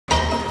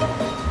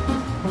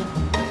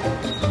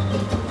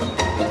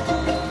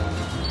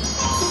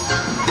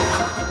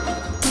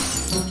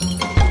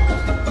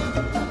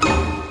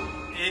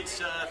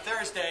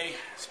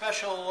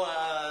special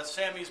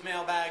Sammy's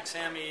Mailbag,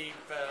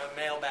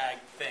 Mailbag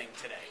thing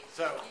today.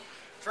 So,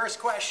 first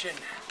question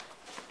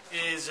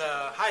is,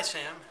 hi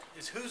Sam,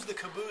 is Who's the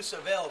Caboose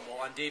available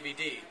on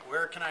DVD?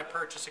 Where can I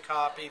purchase a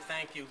copy?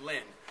 Thank you,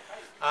 Lynn.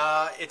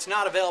 It's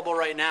not available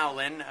right now,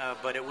 Lynn,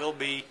 but it will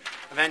be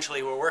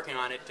eventually. We're working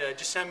on it.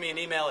 Just send me an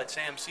email at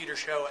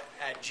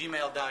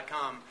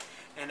samcedershow@gmail.com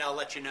and I'll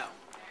let you know.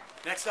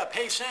 Next up,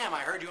 hey Sam,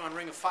 I heard you on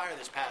Ring of Fire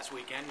this past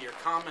weekend. Your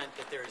comment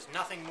that there is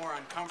nothing more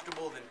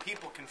uncomfortable than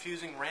people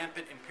confusing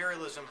rampant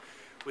imperialism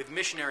with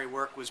missionary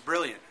work was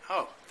brilliant.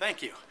 Oh,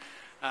 thank you.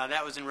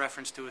 That was in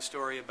reference to a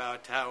story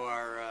about how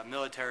our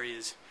military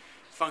is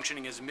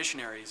functioning as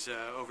missionaries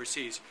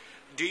overseas.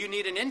 Do you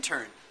need an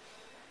intern?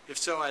 If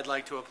so, I'd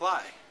like to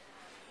apply.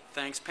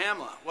 Thanks,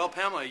 Pamela. Well,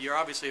 Pamela, you're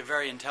obviously a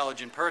very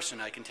intelligent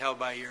person. I can tell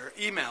by your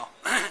email.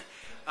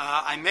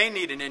 I may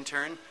need an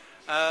intern.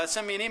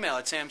 Send me an email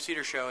at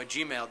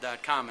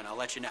samcedershow@gmail.com and I'll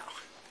let you know.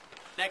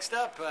 Next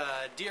up,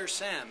 Dear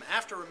Sam,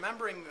 after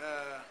remembering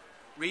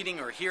reading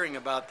or hearing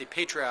about the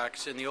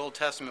patriarchs in the Old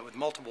Testament with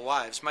multiple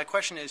wives, my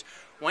question is,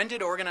 when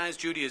did organized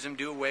Judaism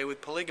do away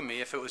with polygamy,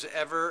 if it was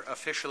ever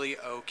officially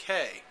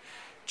okay?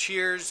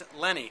 Cheers,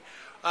 Lenny.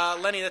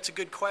 Lenny, that's a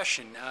good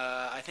question.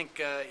 I think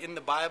in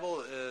the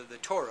Bible, the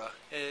Torah,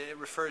 it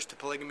refers to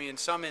polygamy in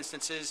some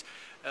instances.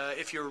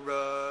 If your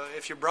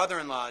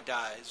brother-in-law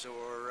dies,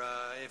 or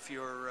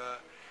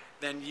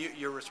then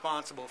you're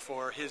responsible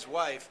for his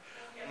wife.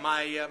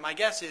 My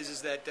guess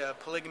is that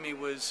polygamy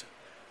was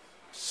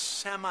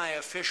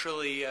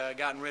semi-officially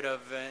gotten rid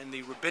of in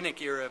the rabbinic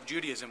era of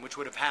Judaism, which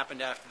would have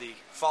happened after the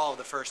fall of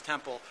the First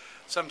Temple,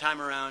 sometime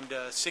around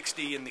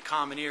 60 in the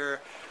Common Era,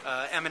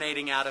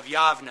 emanating out of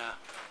Yavna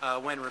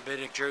when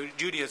rabbinic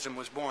Judaism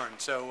was born.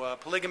 So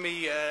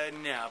polygamy,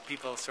 no,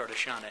 people sort of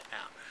shun it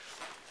now.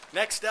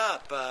 Next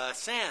up,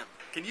 Sam,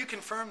 can you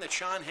confirm that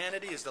Sean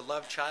Hannity is the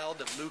love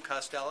child of Lou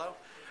Costello?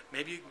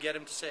 Maybe you can get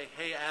him to say,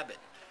 hey, Abbott.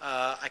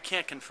 I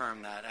can't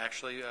confirm that,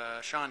 actually.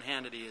 Sean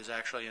Hannity is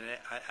actually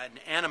an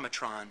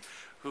animatron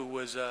who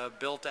was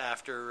built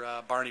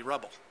after Barney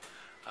Rubble.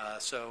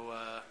 So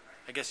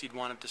I guess you'd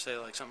want him to say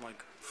something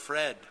like,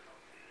 Fred.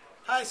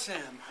 Hi,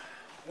 Sam.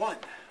 1.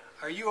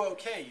 Are you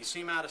okay? You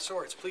seem out of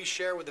sorts. Please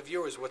share with the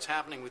viewers what's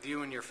happening with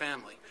you and your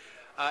family.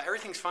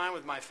 Everything's fine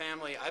with my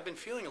family. I've been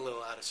feeling a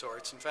little out of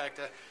sorts. In fact,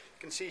 you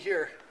can see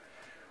here,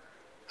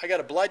 I got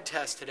a blood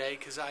test today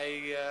because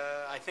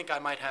I think I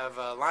might have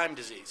Lyme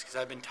disease because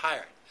I've been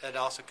tired. That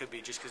also could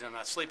be just because I'm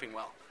not sleeping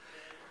well.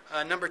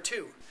 Number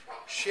 2,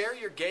 share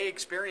your gay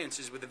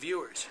experiences with the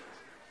viewers.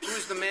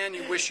 Who's the man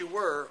you wish you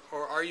were,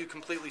 or are you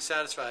completely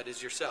satisfied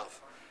as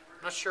yourself?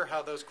 I'm not sure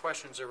how those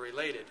questions are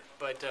related,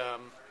 but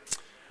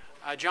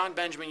John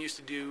Benjamin used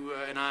to do,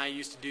 and I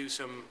used to do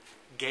some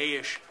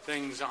gayish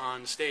things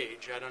on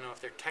stage. I don't know if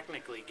they're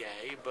technically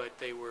gay, but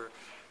they were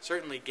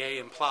certainly gay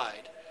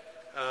implied.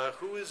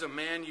 Who is a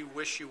man you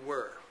wish you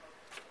were?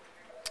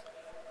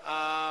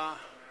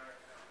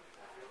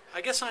 I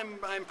guess I'm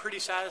pretty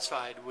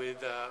satisfied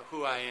with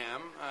who I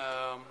am.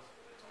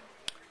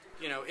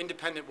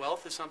 Independent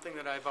wealth is something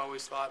that I've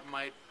always thought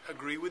might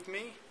agree with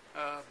me,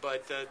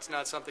 but it's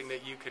not something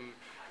that you can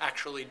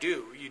actually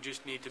do. You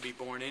just need to be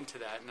born into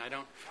that, and I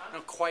don't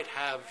quite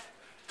have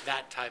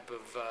that type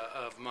of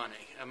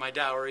money. My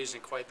dowry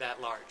isn't quite that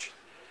large.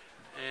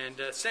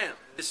 And Sam,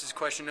 this is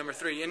question number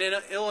 3. In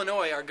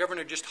Illinois, our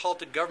governor just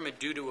halted government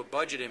due to a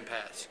budget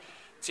impasse.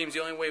 It seems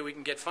the only way we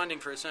can get funding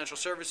for essential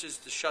services is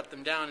to shut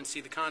them down and see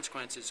the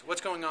consequences.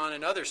 What's going on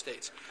in other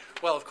states?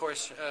 Well, of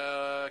course,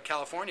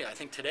 California, I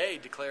think today,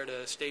 declared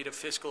a state of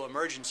fiscal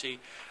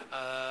emergency.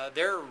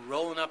 They're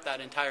rolling up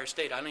that entire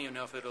state. I don't even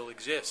know if it'll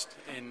exist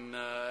in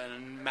a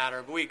matter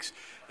of weeks.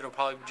 It'll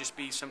probably just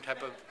be some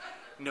type of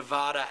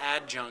Nevada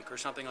adjunct or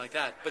something like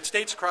that. But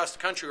states across the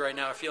country right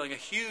now are feeling a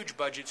huge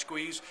budget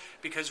squeeze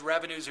because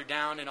revenues are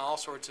down in all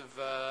sorts of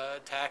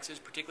taxes,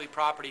 particularly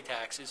property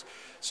taxes.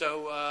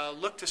 So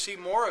look to see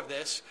more of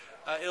this.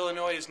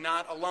 Illinois is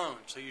not alone,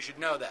 so you should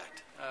know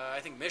that. I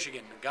think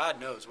Michigan,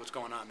 God knows what's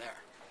going on there.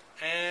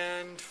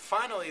 And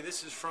finally,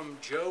 this is from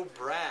Joe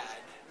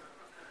Brad.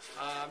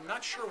 I'm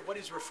not sure what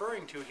he's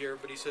referring to here,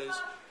 but he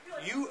says,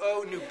 you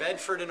owe New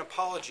Bedford an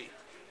apology.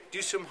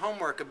 Do some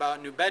homework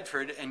about New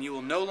Bedford, and you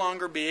will no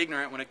longer be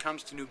ignorant when it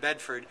comes to New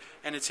Bedford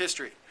and its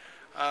history.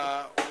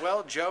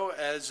 Well, Joe,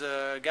 as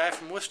a guy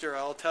from Worcester,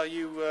 I'll tell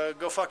you,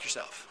 go fuck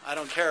yourself. I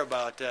don't care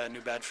about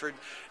New Bedford.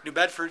 New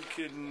Bedford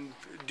can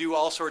do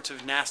all sorts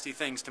of nasty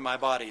things to my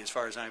body, as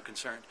far as I'm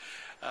concerned.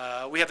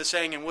 We have a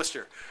saying in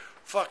Worcester,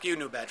 fuck you,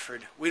 New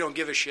Bedford. We don't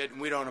give a shit,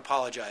 and we don't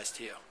apologize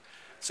to you.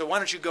 So why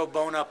don't you go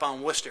bone up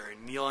on Worcester,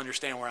 and you'll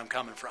understand where I'm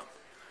coming from.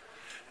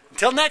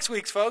 Until next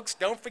week, folks,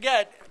 don't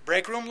forget,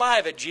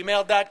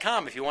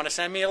 breakroomlive@gmail.com if you want to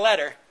send me a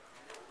letter.